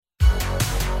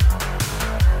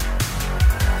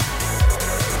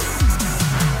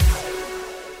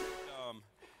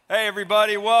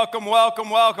everybody. Welcome, welcome,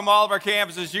 welcome. All of our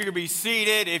campuses, you can be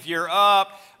seated if you're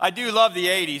up. I do love the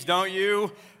 80s, don't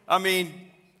you? I mean,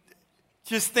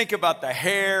 just think about the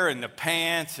hair and the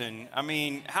pants, and I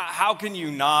mean, how can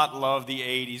you not love the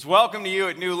 80s? Welcome to you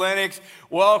at New Lenox.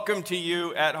 Welcome to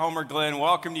you at Homer Glen.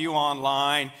 Welcome to you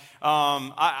online.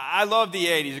 I love the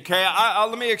 80s, okay?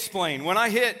 Let me explain. When I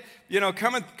hit,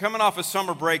 coming off a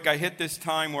summer break, I hit this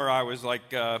time where I was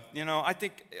like, I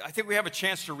think we have a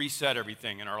chance to reset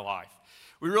everything in our life.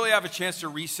 We really have a chance to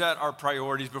reset our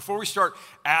priorities. Before we start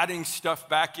adding stuff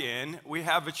back in, we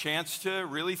have a chance to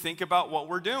really think about what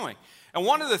we're doing. And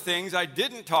one of the things I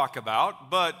didn't talk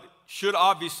about, but should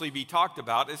obviously be talked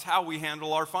about, is how we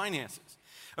handle our finances.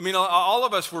 I mean, all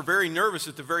of us were very nervous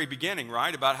at the very beginning,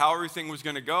 right, about how everything was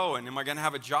going to go, and am I going to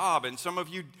have a job? And some of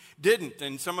you didn't,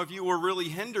 and some of you were really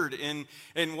hindered in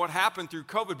what happened through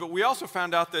COVID. But we also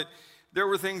found out that there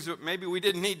were things that maybe we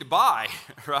didn't need to buy,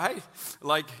 right?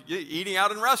 Like eating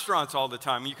out in restaurants all the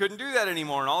time. You couldn't do that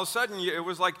anymore. And all of a sudden, it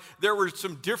was like there were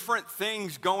some different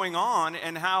things going on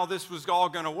and how this was all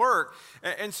going to work.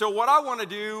 And so what I want to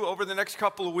do over the next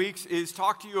couple of weeks is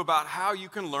talk to you about how you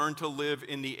can learn to live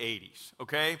in the 80s,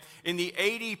 okay? In the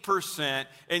 80%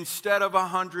 instead of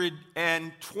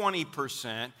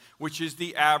 120%, which is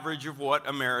the average of what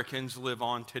Americans live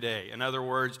on today. In other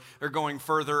words, they're going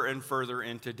further and further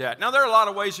into debt. Now, there are a lot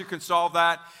of ways you can solve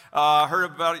that. I heard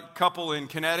about a couple in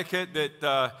Connecticut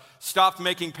that stopped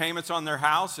making payments on their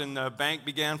house, and the bank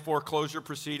began foreclosure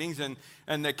proceedings, and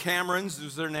the Camerons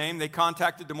was their name. They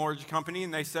contacted the mortgage company,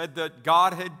 and they said that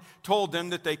God had told them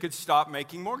that they could stop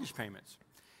making mortgage payments.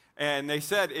 And they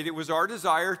said, it was our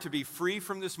desire to be free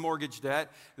from this mortgage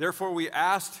debt. Therefore, we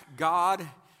asked God,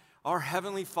 our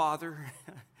Heavenly Father,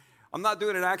 I'm not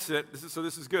doing an accent, so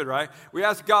this is good, right? We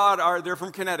asked God, they're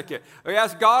from Connecticut. We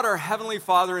asked God, our Heavenly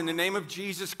Father, in the name of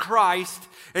Jesus Christ,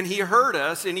 and He heard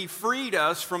us, and He freed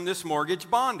us from this mortgage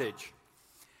bondage.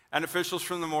 And officials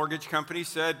from the mortgage company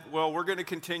said, well, we're going to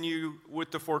continue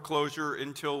with the foreclosure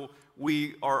until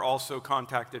we are also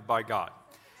contacted by God.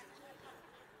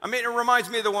 I mean, it reminds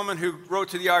me of the woman who wrote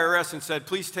to the IRS and said,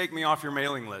 please take me off your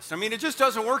mailing list. I mean, it just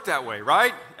doesn't work that way,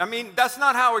 right? I mean, that's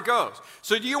not how it goes.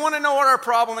 So do you want to know what our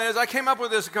problem is? I came up with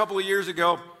this a couple of years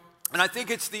ago, and I think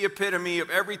it's the epitome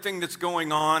of everything that's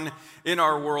going on in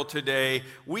our world today.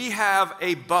 We have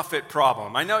a buffet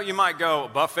problem. I know you might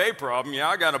go, buffet problem? Yeah,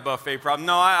 I got a buffet problem.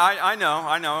 No, I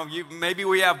know. Maybe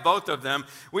we have both of them.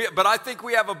 But I think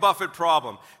we have a buffet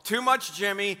problem. Too much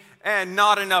Jimmy and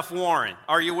not enough Warren.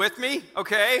 Are you with me?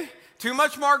 Okay. Too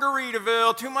much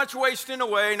Margaritaville, too much wasting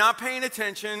away, not paying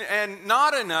attention, and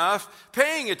not enough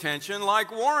paying attention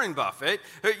like Warren Buffett,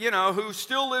 who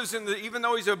still lives even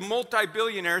though he's a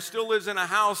multi-billionaire, still lives in a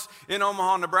house in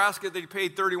Omaha, Nebraska that he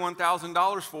paid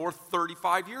 $31,000 for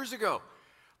 35 years ago.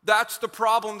 That's the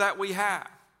problem that we have.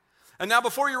 And now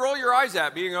before you roll your eyes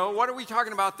at me, what are we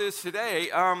talking about this today?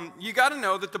 You got to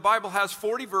know that the Bible has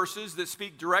 40 verses that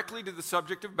speak directly to the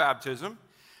subject of baptism.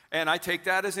 And I take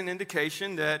that as an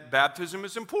indication that baptism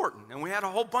is important. And we had a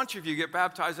whole bunch of you get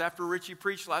baptized after Richie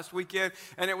preached last weekend,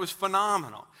 and it was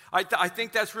phenomenal. I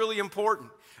think that's really important.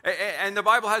 And the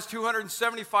Bible has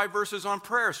 275 verses on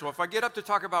prayer. So if I get up to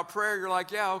talk about prayer, you're like,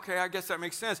 yeah, okay, I guess that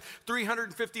makes sense.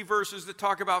 350 verses that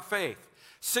talk about faith.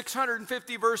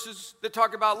 650 verses that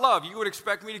talk about love. You would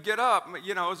expect me to get up,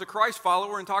 as a Christ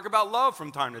follower and talk about love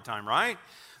from time to time, right?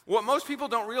 What most people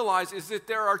don't realize is that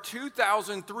there are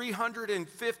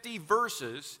 2,350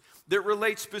 verses that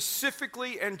relate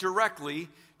specifically and directly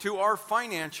to our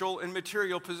financial and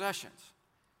material possessions.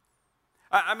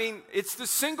 I mean, it's the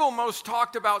single most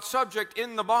talked about subject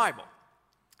in the Bible.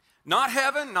 Not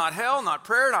heaven, not hell, not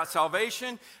prayer, not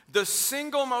salvation. The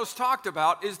single most talked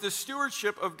about is the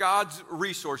stewardship of God's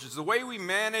resources, the way we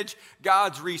manage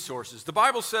God's resources. The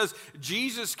Bible says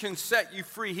Jesus can set you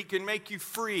free. He can make you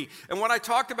free. And what I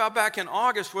talked about back in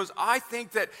August was I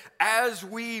think that as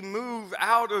we move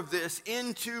out of this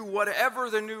into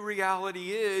whatever the new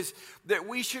reality is, that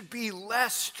we should be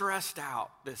less stressed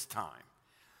out this time.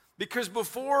 Because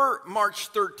before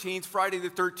March 13th, Friday the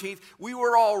 13th, we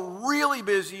were all really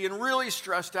busy and really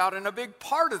stressed out, and a big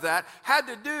part of that had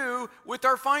to do with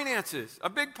our finances. A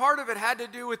big part of it had to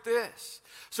do with this.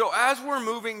 So as we're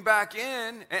moving back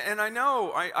in, and I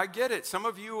know, I get it, some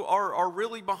of you are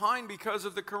really behind because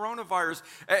of the coronavirus,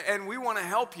 and we want to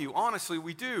help you, honestly,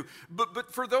 we do.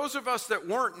 But for those of us that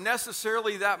weren't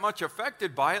necessarily that much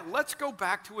affected by it, let's go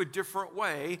back to a different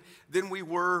way than we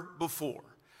were before.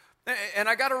 And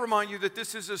I got to remind you that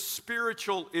this is a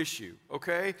spiritual issue,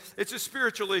 okay? It's a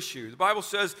spiritual issue. The Bible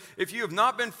says, if you have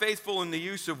not been faithful in the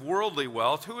use of worldly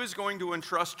wealth, who is going to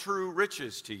entrust true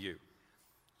riches to you?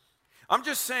 I'm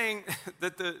just saying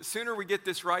that the sooner we get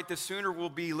this right, the sooner we'll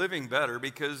be living better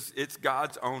because it's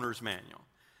God's owner's manual.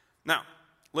 Now,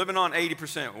 living on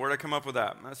 80%, where did I come up with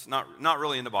that? That's not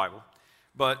really in the Bible.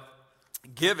 But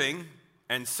giving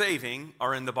and saving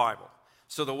are in the Bible.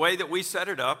 So the way that we set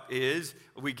it up is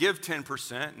we give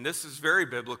 10%, and this is very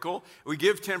biblical. We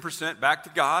give 10% back to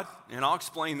God, and I'll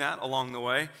explain that along the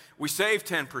way. We save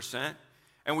 10%,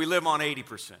 and we live on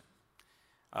 80%.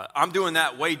 I'm doing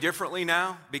that way differently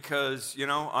now because,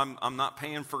 I'm not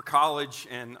paying for college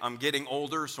and I'm getting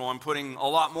older, so I'm putting a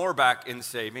lot more back in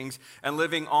savings and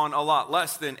living on a lot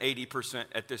less than 80%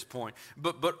 at this point.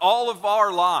 But all of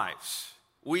our lives,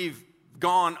 we've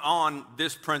gone on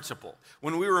this principle.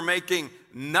 When we were making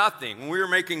nothing, when we were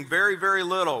making very, very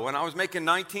little, when I was making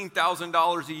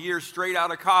 $19,000 a year straight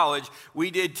out of college,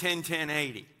 we did 10, 10,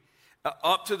 80.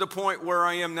 Up to the point where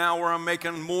I am now where I'm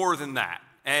making more than that.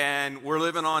 And we're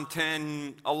living on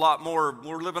 10, a lot more.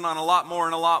 We're living on a lot more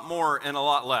and a lot more and a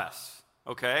lot less,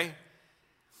 okay?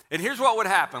 And here's what would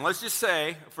happen. Let's just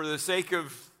say, for the sake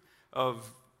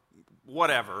of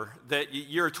whatever, that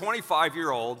you're a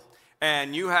 25-year-old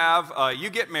and you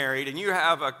get married and you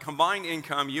have a combined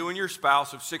income, you and your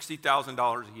spouse, of $60,000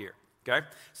 a year, okay?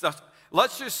 So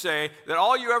let's just say that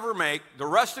all you ever make the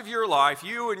rest of your life,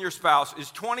 you and your spouse, is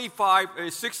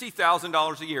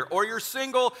 $60,000 a year. Or you're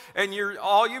single and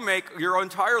all you make your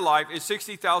entire life is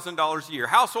 $60,000 a year.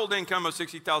 Household income of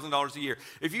 $60,000 a year.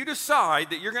 If you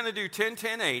decide that you're going to do 10,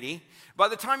 10, 80, by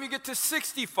the time you get to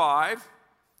 65,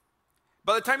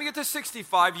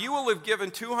 you will have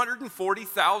given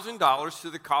 $240,000 to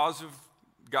the cause of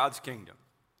God's kingdom.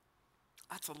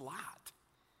 That's a lot.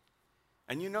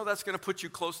 And that's going to put you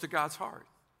close to God's heart.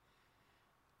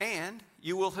 And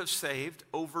you will have saved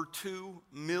over $2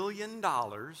 million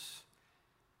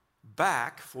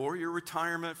back for your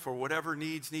retirement, for whatever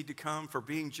needs need to come, for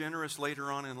being generous later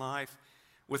on in life.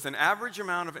 With an average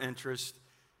amount of interest,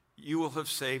 you will have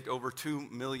saved over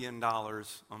 $2 million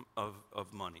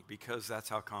of money, because that's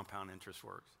how compound interest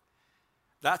works.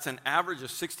 That's an average of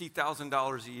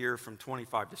 $60,000 a year from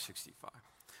 25 to 65.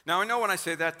 Now, I know when I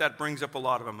say that, that brings up a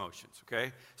lot of emotions,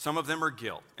 okay? Some of them are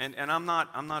guilt, and I'm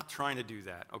not trying to do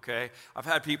that, okay? I've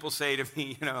had people say to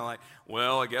me,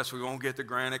 well, I guess we won't get the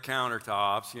granite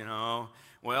countertops,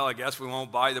 well, I guess we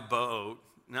won't buy the boat.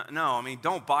 No,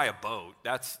 don't buy a boat.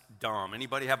 That's dumb.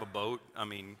 Anybody have a boat?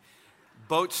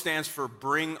 Boat stands for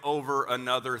bring over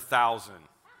another 1,000.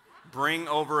 Bring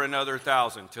over another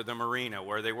 1,000 to the marina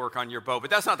where they work on your boat.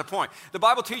 But that's not the point. The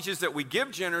Bible teaches that we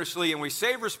give generously and we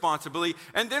save responsibly,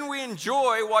 and then we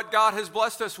enjoy what God has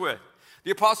blessed us with.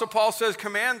 The Apostle Paul says,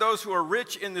 command those who are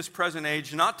rich in this present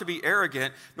age not to be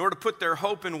arrogant, nor to put their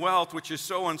hope in wealth, which is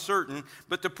so uncertain,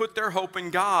 but to put their hope in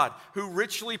God, who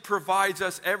richly provides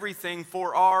us everything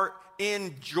for our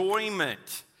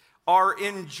enjoyment. Our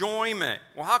enjoyment.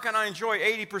 Well, how can I enjoy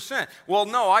 80%? Well,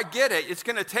 no, I get it. It's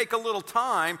going to take a little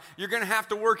time. You're going to have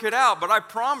to work it out. But I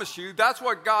promise you, that's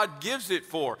what God gives it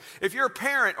for. If you're a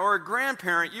parent or a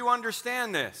grandparent, you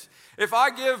understand this. If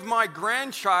I give my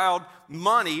grandchild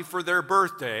money for their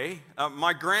birthday,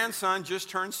 my grandson just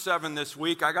turned 7 this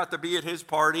week. I got to be at his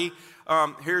party.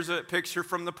 Here's a picture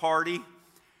from the party.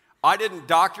 I didn't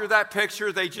doctor that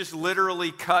picture. They just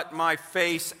literally cut my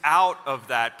face out of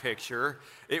that picture.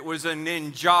 It was a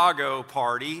Ninjago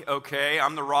party, okay?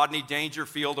 I'm the Rodney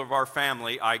Dangerfield of our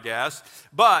family, I guess.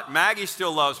 But Maggie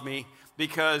still loves me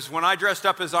because when I dressed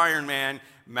up as Iron Man,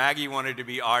 Maggie wanted to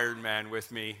be Iron Man with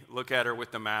me. Look at her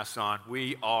with the mask on.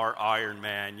 We are Iron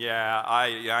Man. Yeah,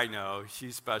 I know.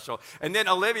 She's special. And then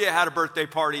Olivia had a birthday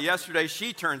party yesterday.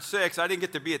 She turned 6. I didn't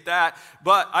get to be at that.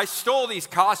 But I stole these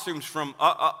costumes from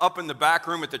up in the back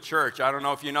room at the church. I don't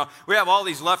know if you know. We have all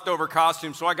these leftover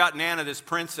costumes. So I got Nana this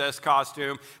princess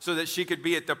costume so that she could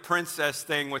be at the princess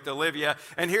thing with Olivia.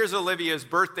 And here's Olivia's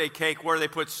birthday cake where they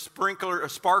put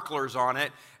sparklers on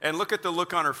it. And look at the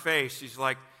look on her face. She's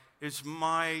like, is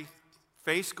my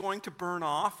face going to burn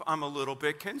off? I'm a little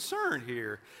bit concerned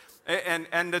here.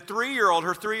 And the 3-year-old,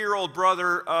 her 3-year-old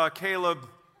brother, Caleb,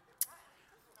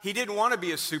 he didn't want to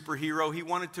be a superhero. He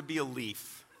wanted to be a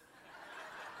leaf.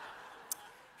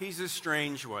 He's a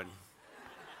strange one.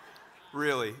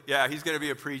 Really? Yeah, he's going to be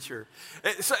a preacher.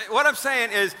 So what I'm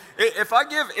saying is, if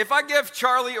I give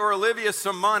Charlie or Olivia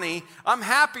some money, I'm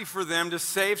happy for them to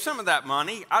save some of that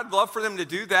money. I'd love for them to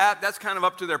do that. That's kind of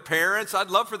up to their parents. I'd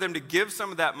love for them to give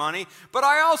some of that money. But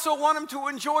I also want them to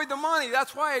enjoy the money.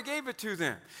 That's why I gave it to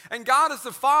them. And God is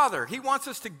the Father. He wants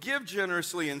us to give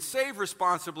generously and save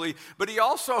responsibly, but He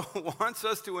also wants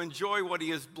us to enjoy what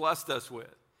He has blessed us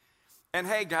with. And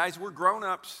hey, guys, we're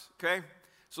grown-ups, okay?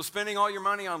 So spending all your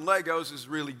money on Legos is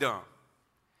really dumb.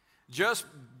 Just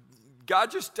God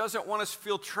just doesn't want us to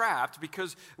feel trapped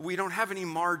because we don't have any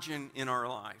margin in our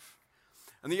life.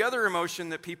 And the other emotion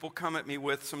that people come at me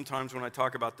with sometimes when I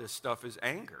talk about this stuff is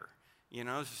anger. You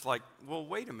know, it's just like, well,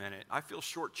 wait a minute. I feel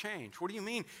shortchanged. What do you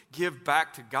mean give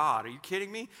back to God? Are you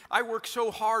kidding me? I work so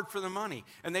hard for the money,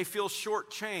 and they feel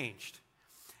shortchanged.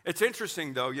 It's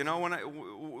interesting, though, you know,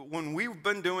 when we've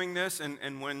been doing this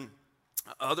and when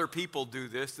other people do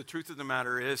this, the truth of the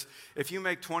matter is, if you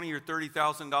make $20,000 or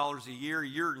 $30,000 a year,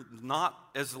 you're not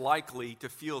as likely to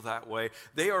feel that way.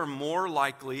 They are more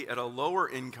likely at a lower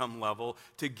income level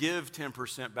to give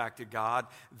 10% back to God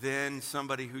than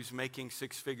somebody who's making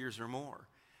six figures or more.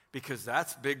 Because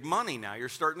that's big money now. You're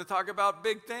starting to talk about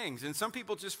big things. And some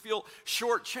people just feel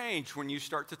shortchanged when you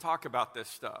start to talk about this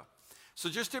stuff. So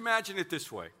just imagine it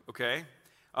this way, okay?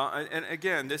 And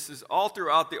again, this is all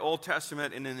throughout the Old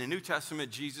Testament, and in the New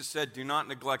Testament, Jesus said, do not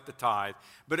neglect the tithe.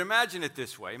 But imagine it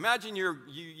this way. Imagine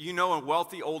you know a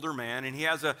wealthy older man, and he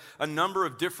has a number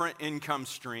of different income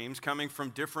streams coming from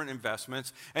different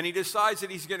investments, and he decides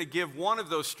that he's going to give one of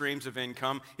those streams of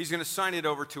income, he's going to sign it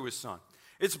over to his son.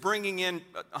 It's bringing in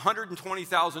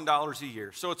 $120,000 a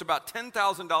year, so it's about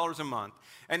 $10,000 a month.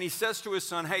 And he says to his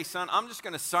son, hey, son, I'm just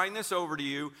going to sign this over to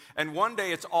you, and one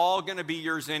day it's all going to be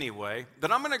yours anyway.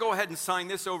 But I'm going to go ahead and sign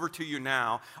this over to you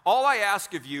now. All I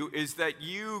ask of you is that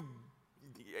you,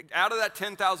 out of that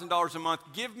 $10,000 a month,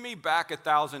 give me back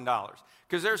 $1,000,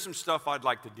 because there's some stuff I'd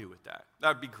like to do with that. That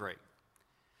would be great.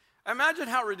 Imagine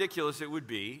how ridiculous it would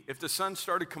be if the son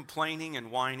started complaining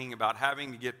and whining about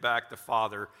having to get back the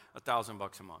father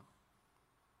 $1,000 a month.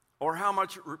 Or how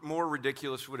much more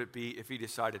ridiculous would it be if he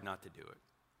decided not to do it?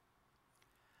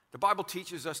 The Bible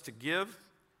teaches us to give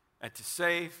and to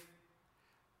save,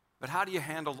 but how do you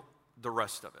handle the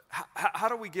rest of it? How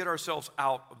do we get ourselves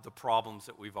out of the problems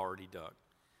that we've already dug?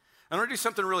 I'm going to do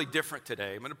something really different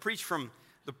today. I'm going to preach from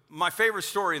my favorite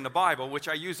story in the Bible, which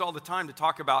I use all the time to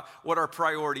talk about what our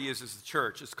priority is as the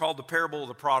church. It's called the parable of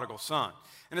the prodigal son.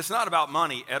 And it's not about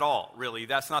money at all, really.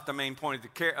 That's not the main point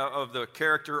of the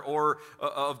character or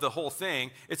of the whole thing.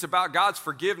 It's about God's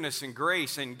forgiveness and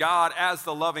grace and God as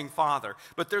the loving father.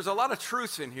 But there's a lot of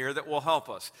truths in here that will help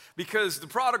us, because the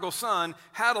prodigal son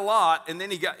had a lot and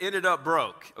then he ended up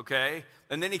broke, okay?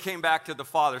 And then he came back to the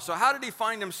father. So how did he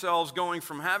find himself going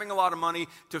from having a lot of money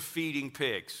to feeding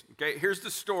pigs? Okay, here's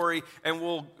the story, and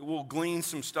we'll glean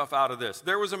some stuff out of this.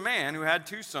 There was a man who had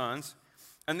two sons,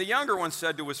 and the younger one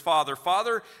said to his father,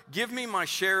 Father, give me my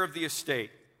share of the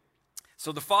estate.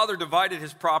 So the father divided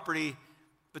his property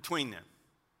between them.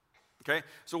 Okay,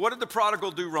 so what did the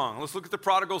prodigal do wrong? Let's look at the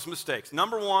prodigal's mistakes.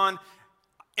 Number one,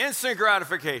 instant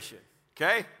gratification,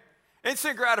 okay?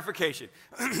 Instant gratification.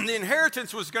 The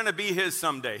inheritance was going to be his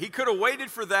someday. He could have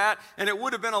waited for that, and it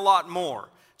would have been a lot more.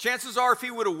 Chances are, if he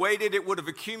would have waited, it would have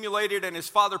accumulated, and his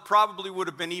father probably would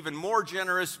have been even more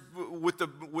generous with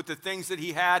the things that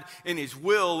he had in his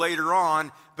will later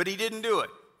on, but he didn't do it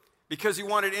because he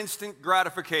wanted instant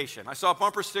gratification. I saw a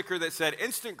bumper sticker that said,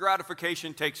 instant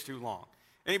gratification takes too long.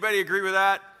 Anybody agree with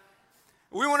that?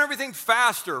 We want everything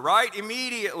faster, right?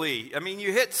 Immediately. I mean,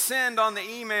 you hit send on the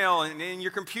email and your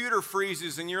computer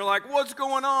freezes and you're like, what's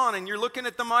going on? And you're looking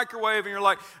at the microwave and you're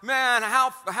like, man,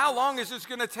 how long is this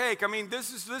going to take? I mean,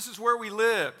 this is where we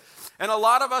live. And a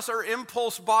lot of us are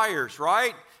impulse buyers,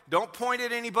 right? Don't point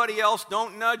at anybody else.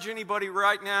 Don't nudge anybody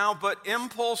right now, but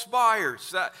impulse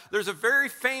buyers. There's a very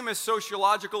famous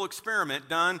sociological experiment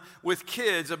done with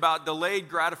kids about delayed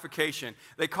gratification.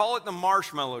 They call it the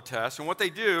marshmallow test, and what they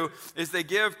do is they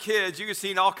give kids, you can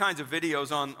see all kinds of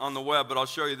videos on the web, but I'll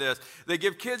show you this. They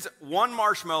give kids one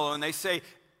marshmallow, and they say,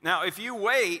 now, if you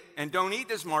wait and don't eat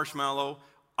this marshmallow,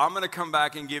 I'm going to come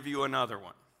back and give you another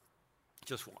one.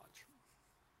 Just watch.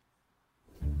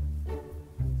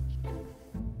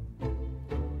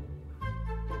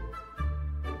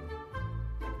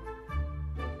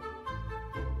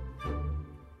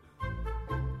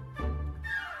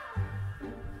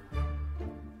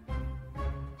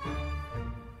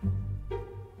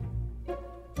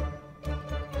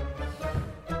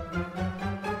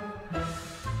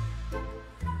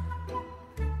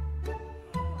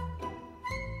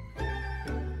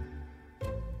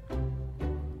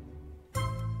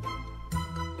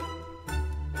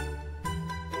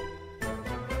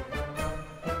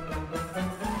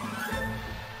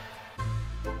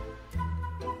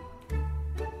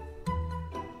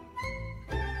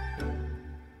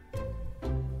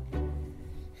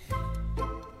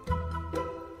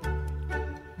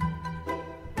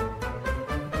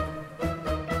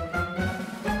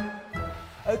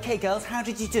 Okay, girls, how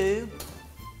did you do?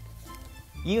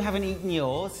 You haven't eaten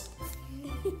yours.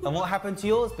 And what happened to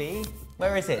yours, Bea?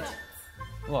 Where is it?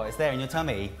 What, it's there in your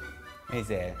tummy? Is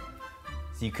it?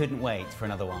 So you couldn't wait for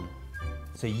another one.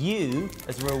 So you,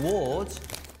 as a reward,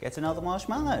 get another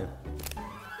marshmallow.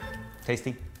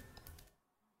 Tasty?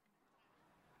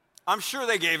 I'm sure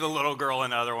they gave the little girl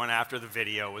another one after the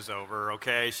video was over,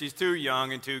 okay? She's too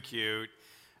young and too cute.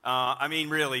 I mean,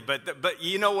 really, but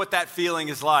you know what that feeling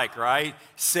is like, right?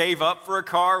 Save up for a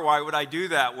car? Why would I do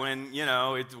that when, you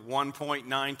know, it's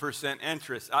 1.9%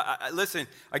 interest? Listen,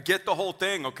 I get the whole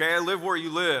thing, okay? I live where you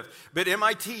live. But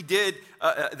MIT did,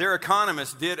 their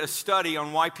economists did a study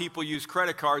on why people use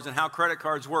credit cards and how credit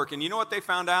cards work. And you know what they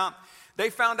found out? They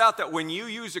found out that when you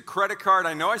use a credit card,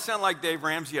 I know I sound like Dave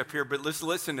Ramsey up here, but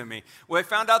listen to me. Well, they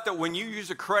found out that when you use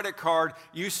a credit card,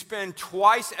 you spend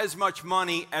twice as much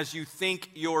money as you think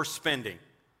you're spending.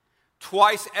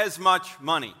 Twice as much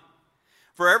money.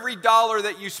 For every dollar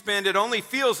that you spend, it only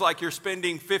feels like you're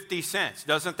spending 50 cents.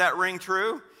 Doesn't that ring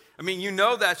true? I mean, you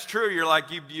know that's true. You're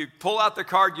like, you pull out the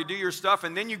card, you do your stuff,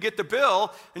 and then you get the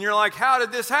bill, and you're like, how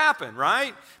did this happen,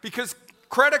 right? Because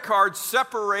credit cards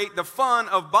separate the fun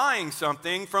of buying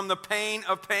something from the pain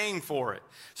of paying for it.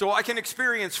 So I can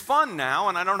experience fun now,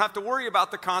 and I don't have to worry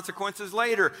about the consequences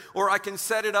later. Or I can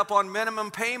set it up on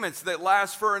minimum payments that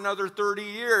last for another 30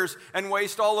 years and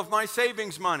waste all of my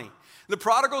savings money. The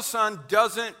prodigal son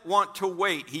doesn't want to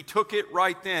wait. He took it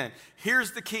right then.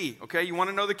 Here's the key, okay? You want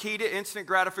to know the key to instant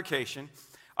gratification?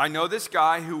 I know this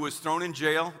guy who was thrown in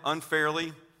jail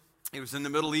unfairly. He was in the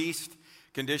Middle East.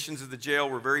 Conditions of the jail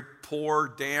were very poor,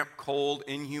 damp, cold,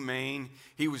 inhumane.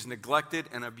 He was neglected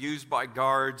and abused by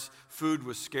guards. Food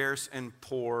was scarce and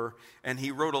poor. And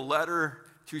he wrote a letter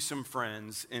to some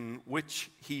friends in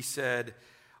which he said,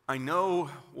 I know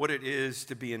what it is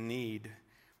to be in need,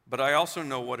 but I also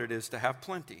know what it is to have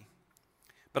plenty.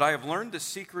 But I have learned the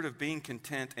secret of being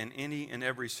content in any and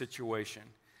every situation,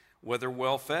 whether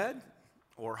well-fed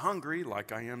or hungry,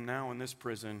 like I am now in this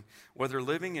prison, whether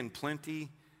living in plenty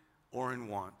or in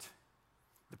want.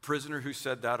 The prisoner who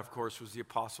said that, of course, was the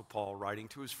Apostle Paul, writing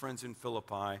to his friends in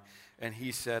Philippi, and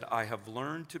he said, I have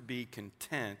learned to be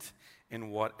content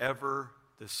in whatever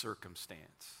the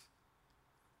circumstance.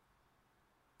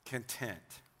 Content.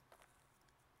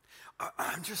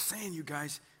 I'm just saying, you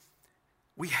guys,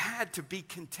 we had to be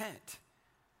content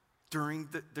during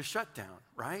the shutdown,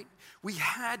 right? We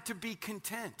had to be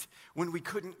content when we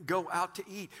couldn't go out to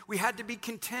eat. We had to be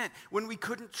content when we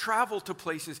couldn't travel to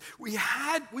places. We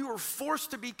were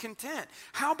forced to be content.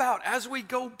 How about as we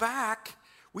go back,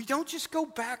 we don't just go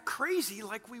back crazy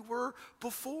like we were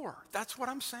before. That's what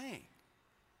I'm saying.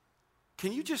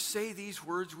 Can you just say these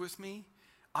words with me?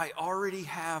 I already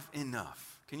have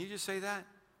enough. Can you just say that?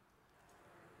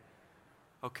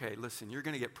 Okay, listen, you're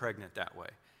going to get pregnant that way.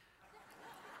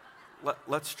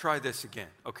 Let's try this again,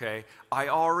 okay? I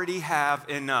already have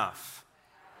enough.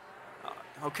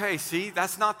 Okay, see,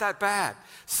 that's not that bad.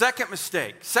 Second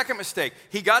mistake.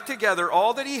 He got together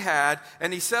all that he had,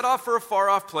 and he set off for a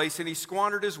far-off place, and he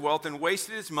squandered his wealth and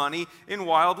wasted his money in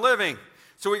wild living.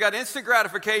 So we got instant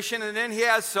gratification, and then he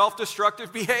has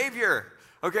self-destructive behavior.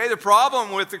 Okay, the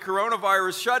problem with the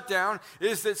coronavirus shutdown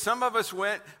is that some of us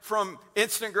went from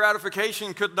instant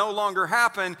gratification could no longer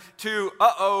happen to,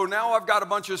 now I've got a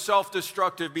bunch of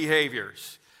self-destructive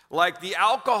behaviors. Like the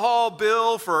alcohol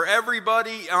bill for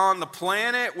everybody on the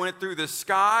planet went through the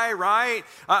sky, right?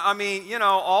 I mean, you know,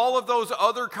 all of those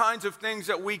other kinds of things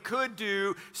that we could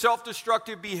do,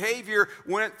 self-destructive behavior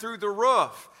went through the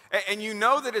roof. And you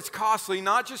know that it's costly,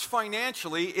 not just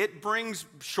financially. It brings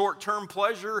short-term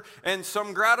pleasure and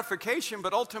some gratification,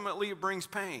 but ultimately it brings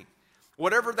pain.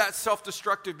 Whatever that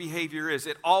self-destructive behavior is,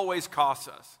 it always costs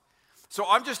us. So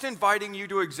I'm just inviting you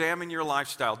to examine your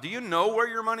lifestyle. Do you know where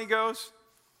your money goes?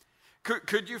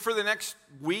 Could you, for the next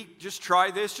week, just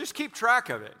try this? Just keep track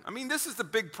of it. I mean, this is the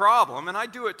big problem, and I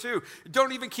do it too.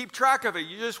 Don't even keep track of it.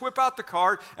 You just whip out the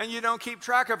card, and you don't keep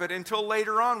track of it until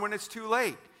later on when it's too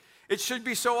late. It should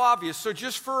be so obvious. So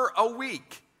just for a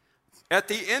week, at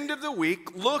the end of the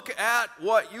week, look at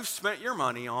what you've spent your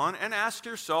money on and ask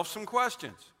yourself some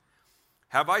questions.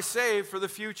 Have I saved for the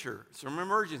future? Some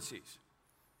emergencies.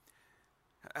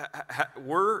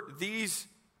 Were these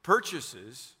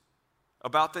purchases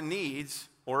about the needs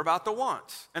or about the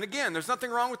wants? And again, there's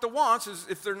nothing wrong with the wants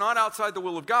if they're not outside the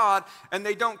will of God and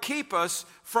they don't keep us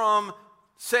from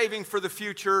saving for the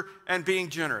future and being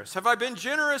generous. Have I been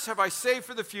generous? Have I saved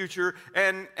for the future?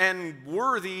 And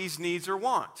were these needs or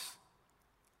wants?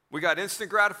 We got instant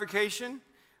gratification.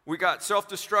 We got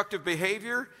self-destructive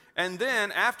behavior. And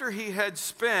then after he had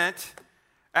spent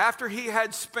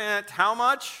how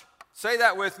much? Say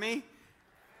that with me.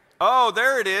 Oh,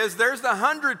 there it is. There's the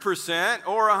 100%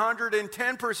 or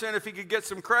 110% if he could get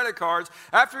some credit cards.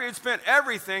 After he had spent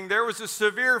everything, there was a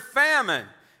severe famine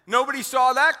Nobody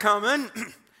saw that coming.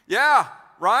 Yeah,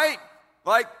 right?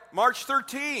 Like March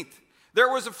 13th. There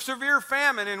was a severe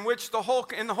famine in the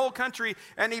whole country,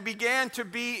 and he began to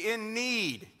be in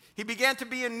need. He began to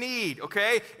be in need,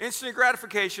 okay? Instant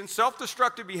gratification,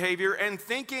 self-destructive behavior, and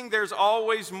thinking there's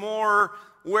always more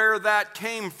where that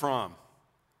came from.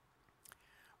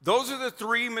 Those are the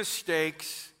three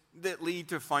mistakes that lead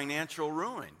to financial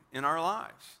ruin in our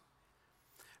lives.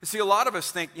 You see, a lot of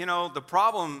us think, the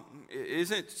problem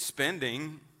isn't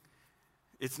spending.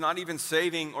 It's not even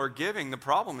saving or giving. The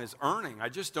problem is earning. I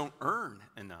just don't earn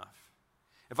enough.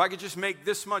 If I could just make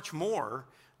this much more,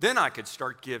 then I could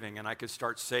start giving and I could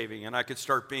start saving and I could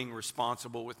start being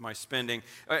responsible with my spending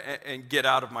and get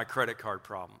out of my credit card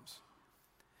problems.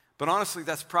 But honestly,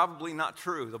 that's probably not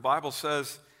true. The Bible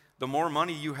says the more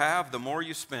money you have, the more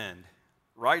you spend,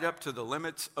 right up to the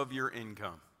limits of your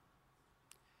income.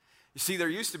 You see, there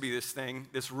used to be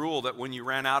this rule that when you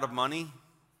ran out of money,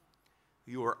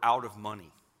 you were out of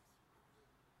money.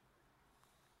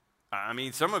 I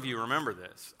mean, some of you remember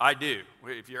this. I do.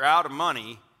 If you're out of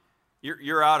money,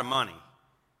 you're out of money.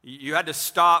 You had to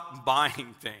stop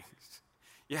buying things.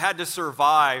 You had to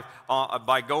survive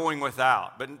by going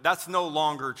without. But that's no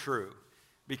longer true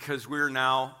because we're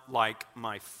now like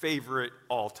my favorite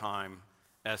all-time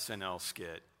SNL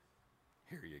skit.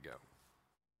 Here you go.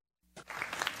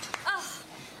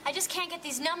 I just can't get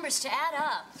these numbers to add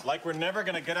up. It's like we're never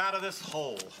going to get out of this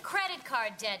hole. Credit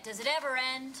card debt, does it ever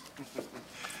end?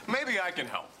 Maybe I can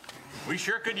help. We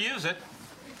sure could use it.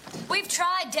 We've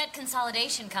tried debt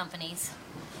consolidation companies.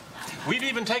 We've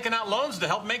even taken out loans to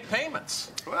help make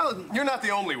payments. Well, you're not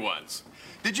the only ones.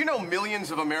 Did you know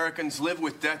millions of Americans live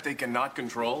with debt they cannot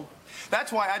control?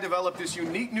 That's why I developed this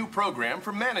unique new program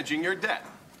for managing your debt.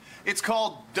 It's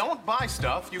called Don't Buy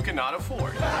Stuff You Cannot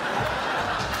Afford.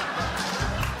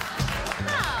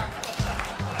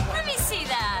 Let me see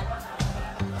that.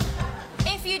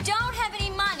 If you don't have any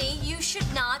money, you should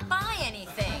not buy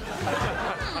anything.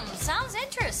 Sounds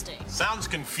interesting. Sounds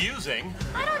confusing.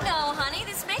 I don't know, honey.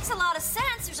 This makes a lot of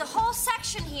sense. There's a whole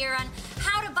section here on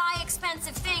how to buy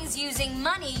expensive things using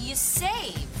money you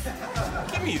save.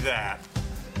 Give me that.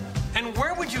 And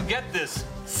where would you get this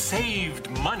saved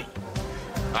money?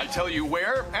 I'll tell you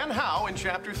where and how in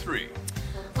Chapter 3.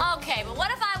 Okay, but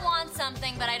what if I want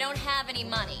something but I don't have any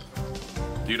money?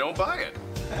 You don't buy it.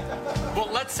 Well,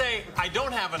 let's say I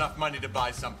don't have enough money to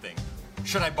buy something.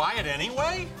 Should I buy it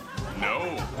anyway?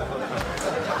 No.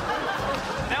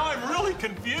 Now I'm really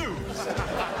confused.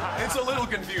 It's a little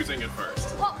confusing at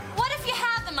first. Well, what if you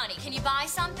have the money? Can you buy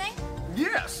something?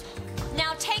 Yes.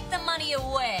 Now take the money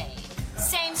away.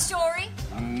 Same story?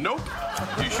 Nope.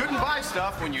 You shouldn't buy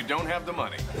stuff when you don't have the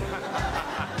money.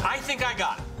 I think I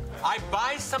got it. I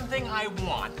buy something I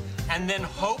want and then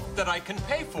hope that I can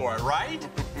pay for it, right?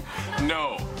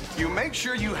 No. You make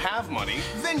sure you have money,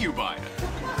 then you buy it.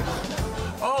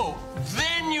 Oh,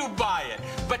 then you buy it.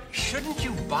 But shouldn't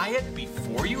you buy it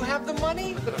before you have the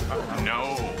money?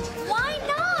 No. Why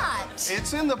not?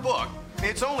 It's in the book.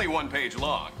 It's only 1 page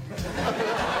long.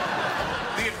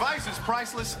 The advice is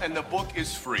priceless and the book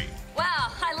is free.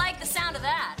 Wow, I like the sound of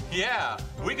that. Yeah,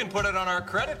 we can put it on our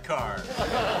credit card.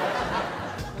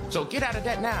 So get out of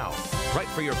debt now. Write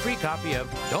for your free copy of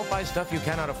Don't Buy Stuff You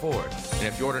Cannot Afford. And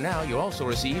if you order now, you'll also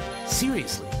receive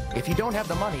Seriously, If You Don't Have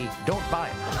the Money, Don't Buy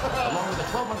It, along with a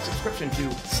 12-month subscription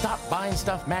to Stop Buying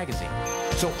Stuff magazine.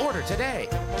 So order today.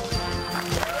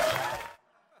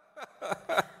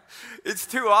 It's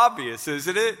too obvious,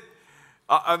 isn't it?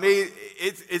 I mean,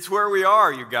 it's where we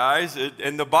are, you guys.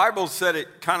 And the Bible said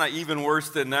it kind of even worse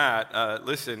than that.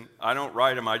 Listen, I don't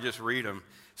write them, I just read them.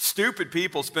 Stupid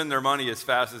people spend their money as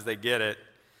fast as they get it.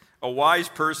 A wise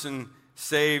person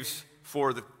saves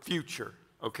for the future,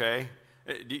 okay?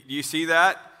 Do you see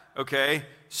that? Okay.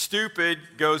 Stupid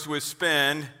goes with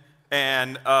spend,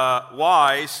 and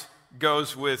wise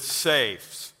goes with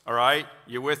saves. All right?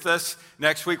 You with us?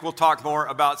 Next week, we'll talk more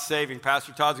about saving.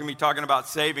 Pastor Todd's going to be talking about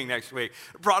saving next week.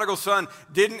 The prodigal son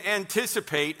didn't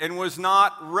anticipate and was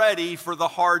not ready for the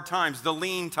hard times, the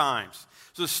lean times.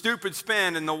 So stupid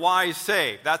spend and the wise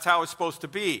save. That's how it's supposed to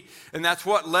be. And that's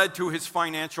what led to his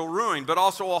financial ruin, but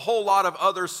also a whole lot of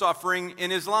other suffering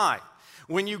in his life.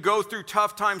 When you go through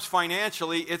tough times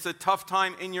financially, it's a tough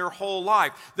time in your whole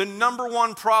life. The number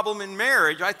one problem in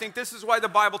marriage, I think this is why the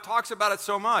Bible talks about it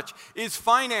so much, is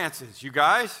finances, you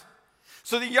guys.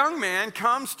 So the young man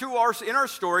comes to in our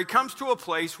story, comes to a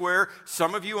place where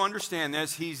some of you understand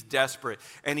this, he's desperate,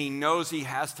 and he knows he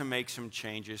has to make some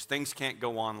changes. Things can't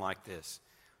go on like this.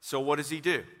 So what does he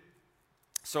do?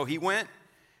 So he went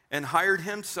and hired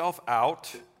himself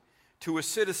out to a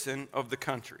citizen of the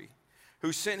country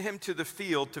who sent him to the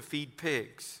field to feed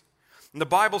pigs. And the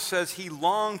Bible says he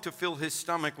longed to fill his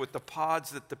stomach with the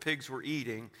pods that the pigs were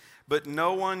eating, but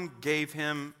no one gave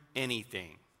him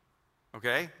anything.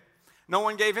 Okay? No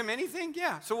one gave him anything?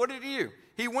 Yeah. So what did he do?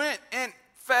 He went and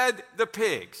fed the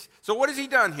pigs. So what has he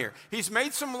done here? He's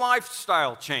made some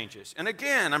lifestyle changes. And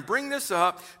again, I'm bringing this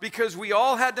up because we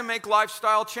all had to make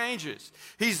lifestyle changes.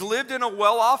 He's lived in a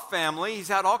well-off family. He's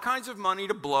had all kinds of money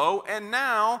to blow. And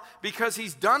now, because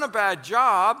he's done a bad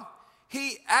job,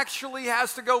 he actually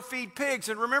has to go feed pigs.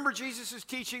 And remember, Jesus is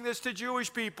teaching this to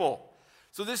Jewish people.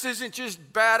 So this isn't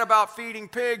just bad about feeding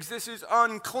pigs. This is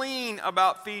unclean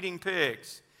about feeding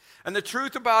pigs. And the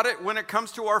truth about it when it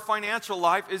comes to our financial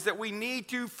life is that we need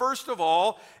to, first of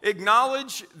all,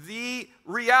 acknowledge the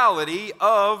reality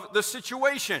of the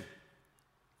situation.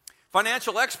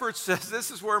 Financial experts says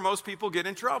this is where most people get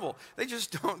in trouble. They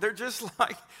just don't. They're just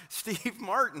like Steve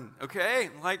Martin, okay?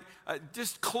 Like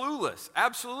just clueless,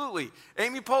 absolutely.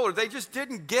 Amy Poehler, they just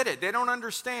didn't get it. They don't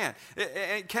understand.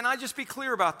 Can I just be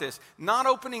clear about this? Not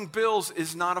opening bills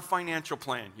is not a financial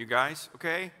plan, you guys,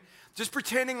 okay? Just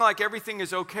pretending like everything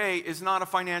is okay is not a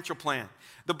financial plan.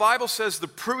 The Bible says the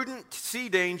prudent see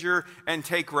danger and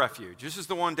take refuge. This is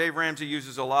the one Dave Ramsey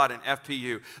uses a lot in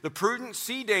FPU. The prudent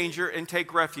see danger and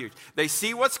take refuge. They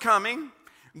see what's coming,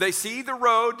 they see the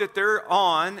road that they're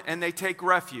on, and they take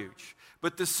refuge.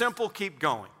 But the simple keep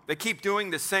going. They keep doing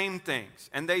the same things,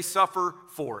 and they suffer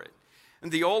for it.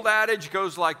 And the old adage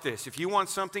goes like this: if you want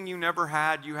something you never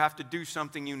had, you have to do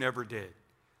something you never did.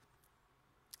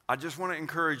 I just want to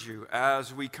encourage you,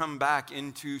 as we come back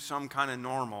into some kind of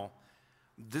normal,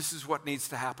 this is what needs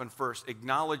to happen first.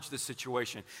 Acknowledge the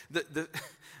situation.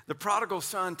 The prodigal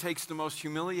son takes the most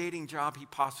humiliating job he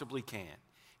possibly can.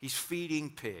 He's feeding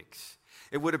pigs.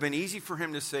 It would have been easy for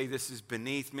him to say, this is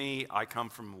beneath me. I come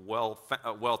from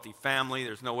a wealthy family.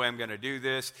 There's no way I'm going to do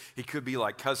this. He could be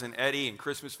like Cousin Eddie in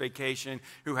Christmas Vacation,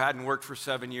 who hadn't worked for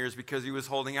 7 years because he was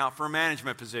holding out for a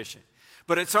management position.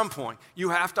 But at some point, you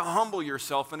have to humble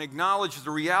yourself and acknowledge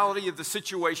the reality of the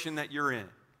situation that you're in.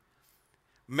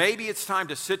 Maybe it's time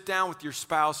to sit down with your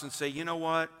spouse and say, you know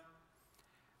what?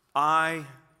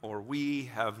 We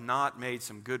have not made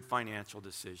some good financial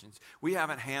decisions. We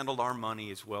haven't handled our money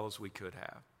as well as we could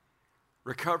have.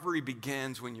 Recovery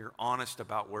begins when you're honest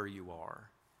about where you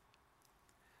are.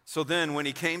 So then, when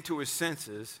he came to his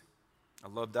senses, I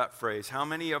love that phrase, how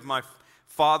many of my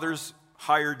father's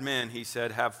hired men, he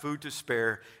said, have food to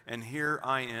spare, and here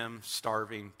I am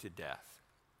starving to death.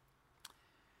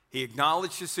 He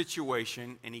acknowledged his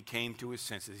situation, and he came to his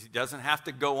senses. He doesn't have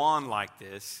to go on like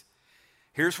this.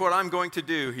 Here's what I'm going to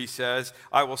do, he says.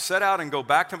 I will set out and go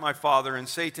back to my father and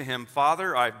say to him,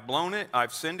 Father, I've blown it.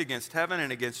 I've sinned against heaven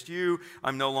and against you.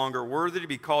 I'm no longer worthy to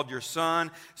be called your son,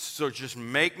 so just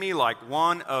make me like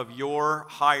one of your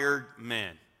hired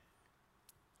men.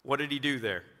 What did he do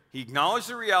there? He acknowledged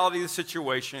the reality of the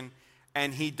situation,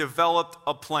 and he developed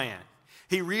a plan.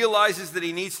 He realizes that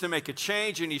he needs to make a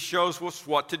change, and he shows us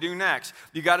what to do next.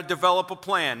 You got to develop a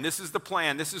plan. This is the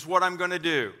plan. This is what I'm going to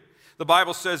do. The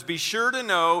Bible says, be sure to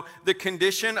know the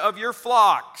condition of your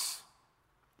flocks.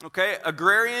 Okay,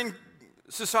 agrarian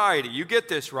society. You get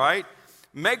this, right?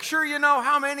 Make sure you know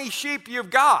how many sheep you've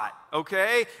got,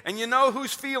 okay? And you know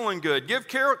who's feeling good. Give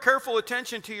careful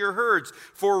attention to your herds,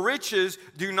 for riches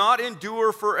do not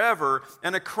endure forever,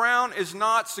 and a crown is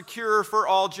not secure for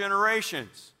all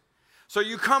generations. So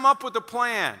you come up with a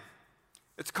plan.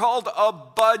 It's called a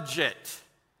budget,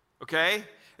 okay?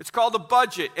 It's called a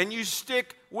budget, and you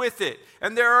stick with it.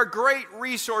 And there are great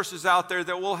resources out there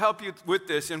that will help you with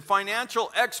this, and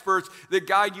financial experts that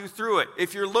guide you through it.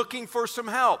 If you're looking for some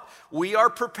help, we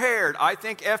are prepared. I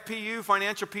think FPU,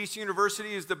 Financial Peace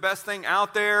University, is the best thing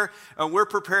out there. And we're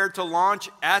prepared to launch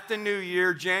at the new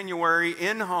year, January,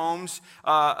 in homes,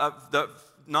 the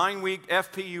 9-week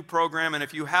FPU program, and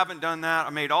if you haven't done that, I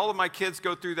made all of my kids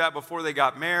go through that before they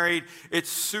got married. It's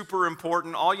super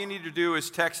important. All you need to do is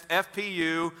text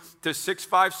FPU to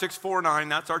 65649.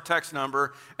 That's our text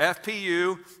number,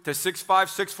 FPU to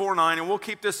 65649, and we'll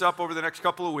keep this up over the next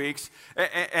couple of weeks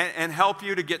and help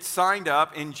you to get signed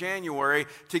up in January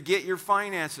to get your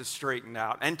finances straightened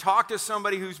out. And talk to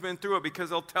somebody who's been through it,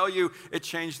 because they'll tell you it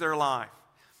changed their life.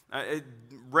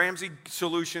 Ramsey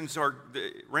Solutions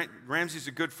Ramsey's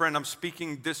a good friend. I'm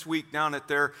speaking this week down at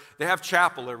they have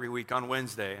chapel every week on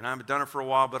Wednesday, and I haven't done it for a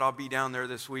while, but I'll be down there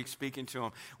this week speaking to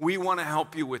them. We want to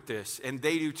help you with this, and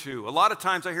they do too. A lot of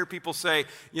times I hear people say,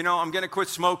 you know, I'm going to quit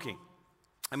smoking.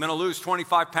 I'm going to lose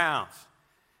 25 pounds.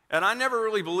 And I never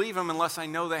really believe them unless I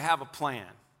know they have a plan.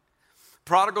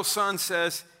 Prodigal son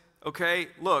says, okay,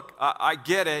 look, I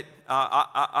get it.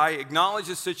 I acknowledge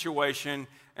the situation,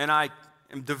 and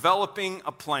am developing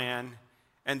a plan,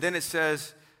 and then it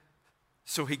says,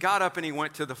 so he got up and he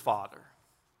went to the Father.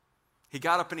 He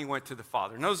got up and he went to the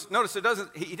Father. Notice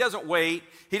he doesn't wait.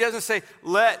 He doesn't say,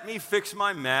 let me fix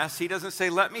my mess. He doesn't say,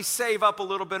 let me save up a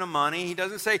little bit of money. He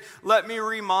doesn't say, let me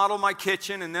remodel my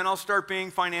kitchen and then I'll start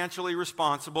being financially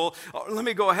responsible. Or, let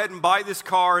me go ahead and buy this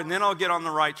car and then I'll get on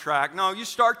the right track. No, you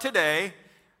start today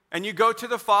and you go to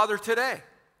the Father today.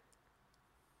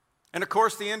 And of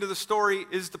course, the end of the story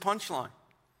is the punchline.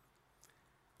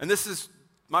 And this is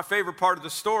my favorite part of the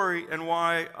story and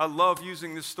why I love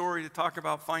using this story to talk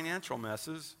about financial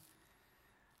messes,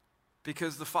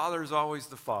 because the Father is always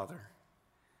the Father.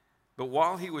 But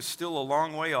while he was still a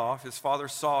long way off, his father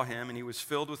saw him and he was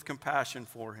filled with compassion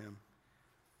for him.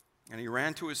 And he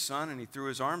ran to his son and he threw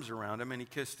his arms around him and he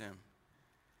kissed him.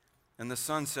 And the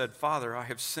son said, Father, I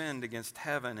have sinned against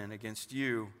heaven and against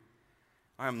you.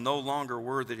 I am no longer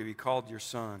worthy to be called your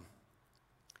son.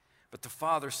 But the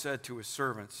father said to his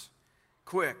servants,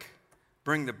 quick,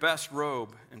 bring the best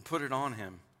robe and put it on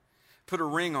him. Put a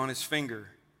ring on his finger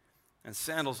and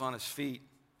sandals on his feet.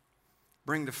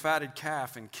 Bring the fatted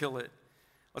calf and kill it.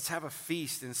 Let's have a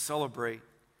feast and celebrate.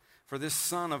 For this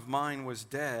son of mine was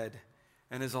dead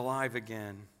and is alive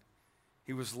again.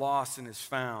 He was lost and is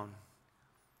found.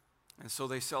 And so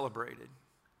they celebrated.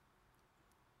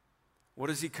 What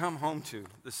does he come home to?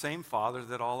 The same Father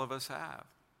that all of us have.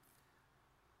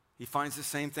 He finds the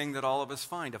same thing that all of us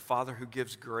find, a Father who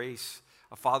gives grace,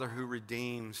 a Father who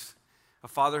redeems, a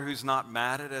Father who's not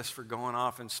mad at us for going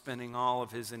off and spending all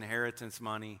of his inheritance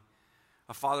money,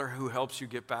 a Father who helps you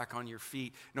get back on your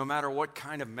feet, no matter what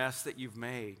kind of mess that you've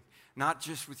made, not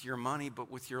just with your money, but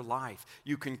with your life.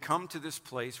 You can come to this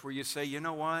place where you say, you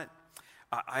know what,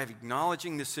 I'm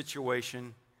acknowledging this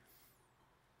situation,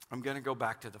 I'm going to go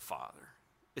back to the Father.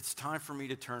 It's time for me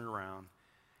to turn around.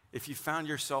 If you found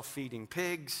yourself feeding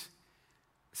pigs,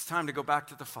 it's time to go back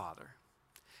to the Father.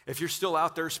 If you're still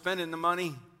out there spending the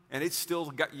money and you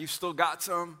still got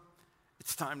some,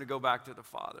 it's time to go back to the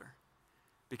Father.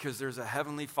 Because there's a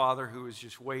heavenly Father who is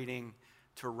just waiting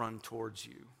to run towards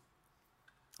you.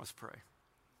 Let's pray.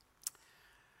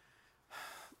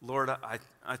 Lord, I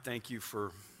thank you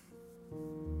for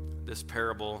this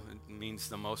parable. It means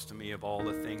the most to me of all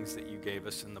the things that you gave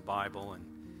us in the Bible. And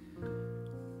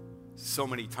so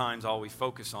many times all we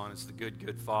focus on is the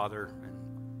good Father,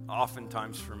 and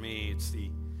oftentimes for me it's the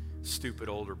stupid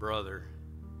older brother,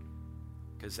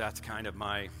 because that's kind of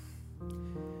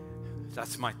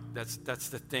that's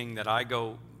the thing that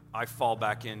I fall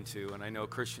back into, and I know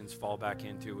Christians fall back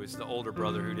into, is the older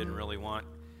brother who didn't really want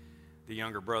the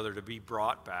younger brother to be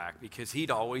brought back because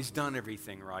he'd always done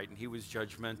everything right and he was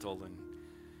judgmental and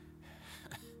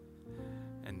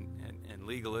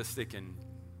legalistic and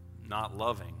not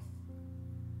loving.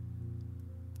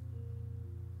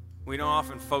 We don't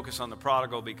often focus on the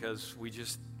prodigal because we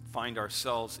just find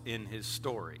ourselves in his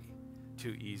story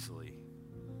too easily.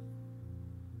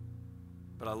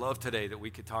 But I love today that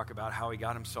we could talk about how he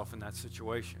got himself in that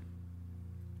situation.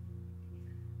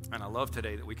 And I love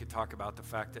today that we could talk about the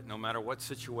fact that no matter what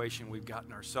situation we've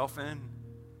gotten ourselves in,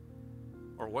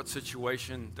 or what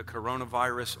situation the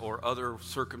coronavirus or other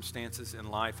circumstances in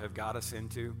life have got us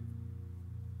into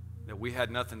that we had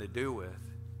nothing to do with,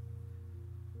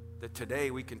 that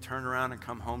today we can turn around and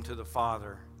come home to the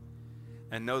Father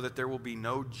and know that there will be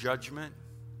no judgment,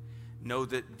 know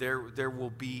that there will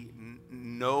be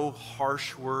no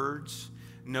harsh words,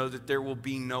 know that there will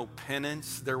be no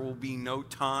penance, there will be no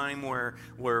time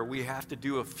where we have to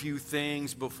do a few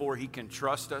things before he can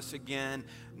trust us again.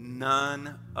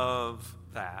 None of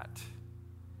that.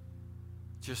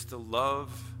 Just the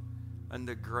love and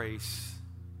the grace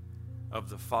of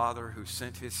the Father who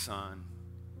sent his Son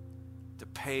to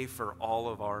pay for all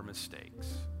of our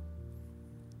mistakes.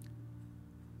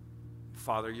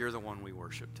 Father, you're the one we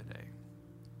worship today.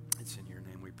 It's in your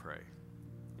name we pray.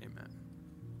 Amen.